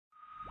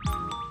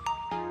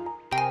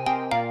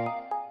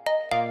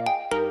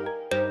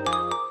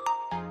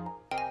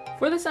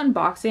For this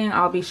unboxing,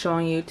 I'll be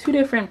showing you two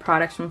different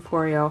products from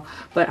Foreo,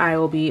 but I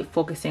will be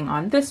focusing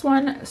on this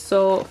one.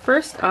 So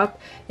first up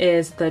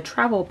is the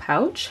travel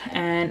pouch,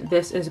 and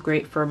this is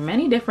great for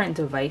many different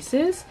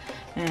devices.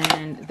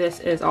 And this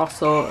is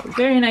also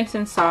very nice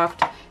and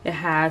soft. It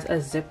has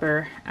a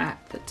zipper at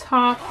the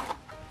top,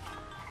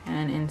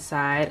 and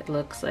inside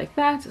looks like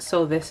that.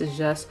 So this is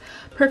just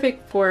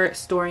perfect for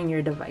storing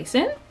your device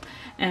in.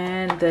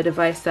 And the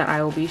device that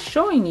I will be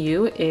showing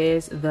you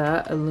is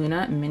the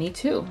Luna Mini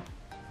 2.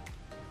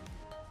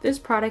 This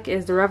product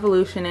is the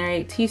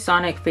revolutionary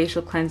T-Sonic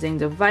facial cleansing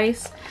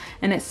device,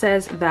 and it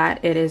says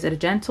that it is a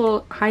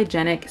gentle,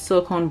 hygienic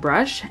silicone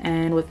brush,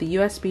 and with the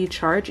USB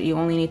charge, you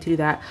only need to do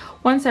that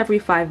once every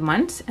 5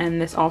 months, and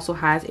this also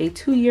has a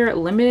 2-year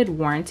limited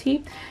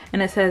warranty,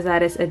 and it says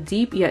that it's a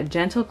deep yet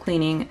gentle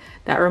cleaning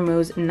that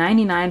removes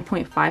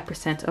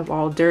 99.5% of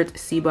all dirt,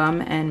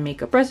 sebum, and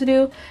makeup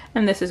residue,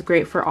 and this is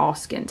great for all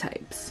skin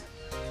types.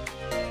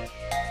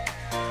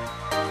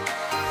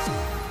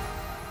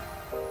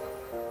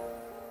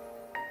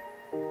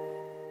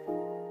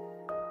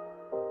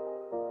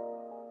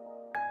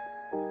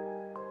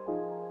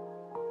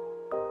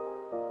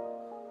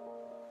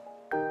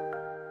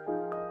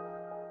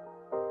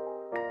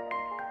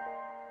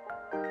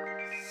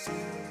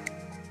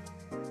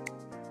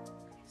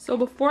 So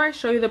before I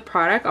show you the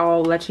product,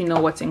 I'll let you know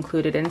what's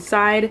included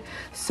inside.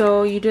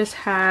 So you just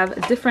have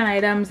different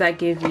items that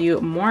give you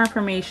more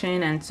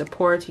information and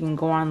support. You can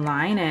go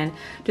online and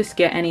just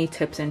get any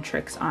tips and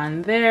tricks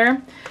on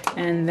there.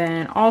 And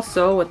then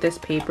also with this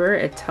paper,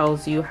 it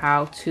tells you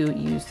how to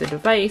use the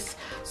device.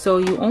 So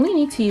you only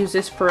need to use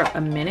this for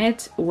a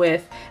minute.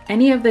 With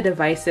any of the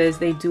devices,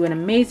 they do an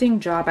amazing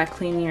job at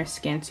cleaning your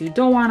skin, so you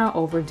don't want to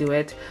overdo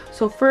it.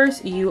 So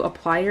first you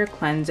apply your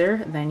cleanser,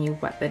 then you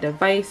wet the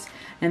device,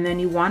 and then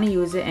you want to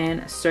use it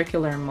in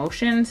circular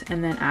motions,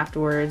 and then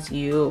afterwards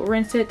you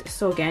rinse it.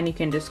 So again, you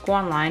can just go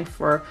online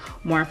for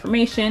more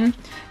information.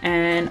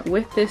 And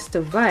with this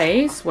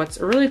device, what's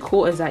really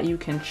cool is that you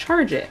can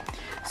charge it.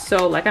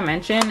 So like I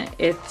mentioned,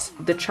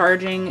 the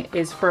charging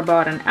is for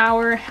about an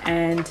hour,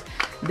 and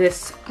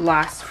this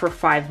lasts for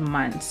 5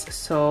 months.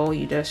 So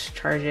you just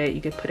charge it, you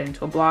could put it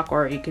into a block,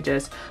 or you could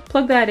just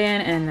plug that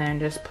in and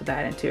then just put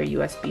that into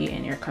your USB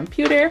in your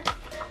computer,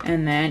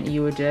 and then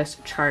you would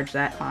just charge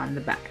that on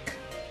the back.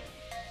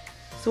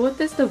 So with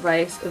this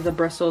device, the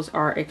bristles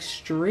are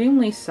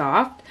extremely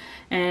soft,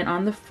 and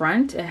on the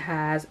front it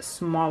has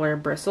smaller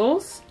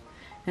bristles,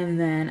 and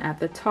then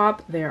at the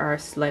top there are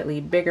slightly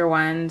bigger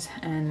ones,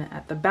 and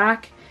at the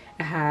back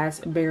it has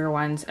bigger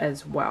ones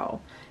as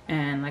well.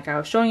 And like I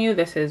was showing you,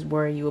 this is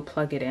where you will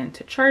plug it in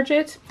to charge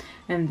it,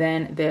 and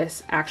then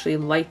this actually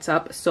lights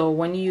up. So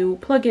when you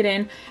plug it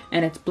in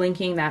and it's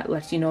blinking, that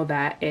lets you know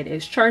that it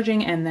is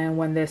charging, and then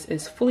when this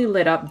is fully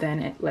lit up,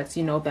 then it lets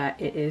you know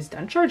that it is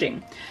done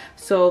charging.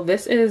 So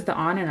this is the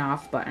on and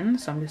off button,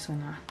 so I'm just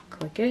gonna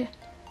click it.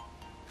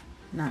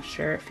 Not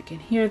sure if you can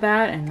hear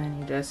that, and then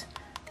you just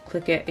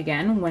click it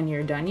again when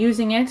you're done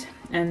using it.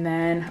 And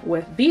then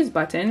with these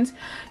buttons,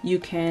 you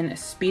can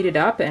speed it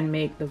up and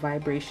make the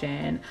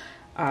vibration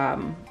a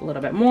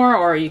little bit more,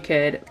 or you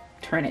could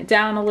turn it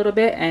down a little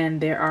bit, and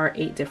there are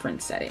 8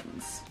 different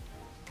settings.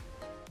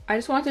 I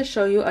just want to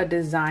show you a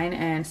design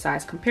and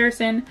size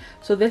comparison.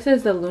 So this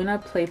is the Luna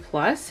Play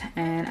Plus,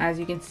 and as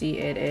you can see,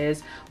 it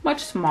is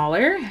much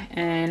smaller.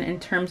 And in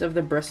terms of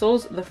the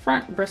bristles, the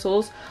front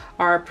bristles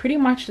are pretty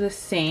much the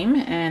same,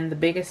 and the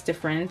biggest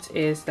difference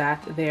is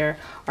that there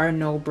are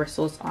no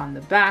bristles on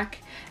the back.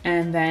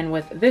 And then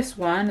with this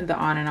one, the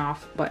on and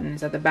off button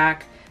is at the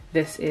back.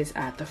 This is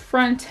at the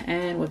front,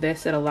 and with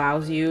this it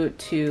allows you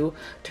to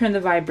turn the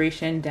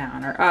vibration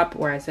down or up,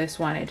 whereas this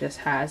one, it just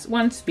has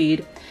one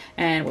speed.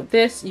 And with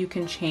this, you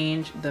can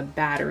change the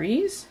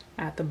batteries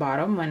at the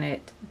bottom when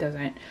it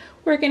doesn't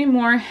work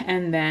anymore,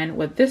 and then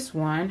with this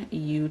one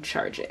you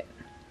charge it.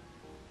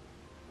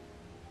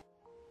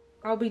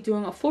 I'll be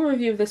doing a full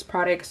review of this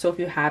product, so if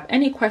you have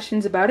any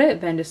questions about it,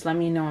 then just let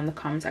me know in the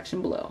comment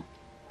section below.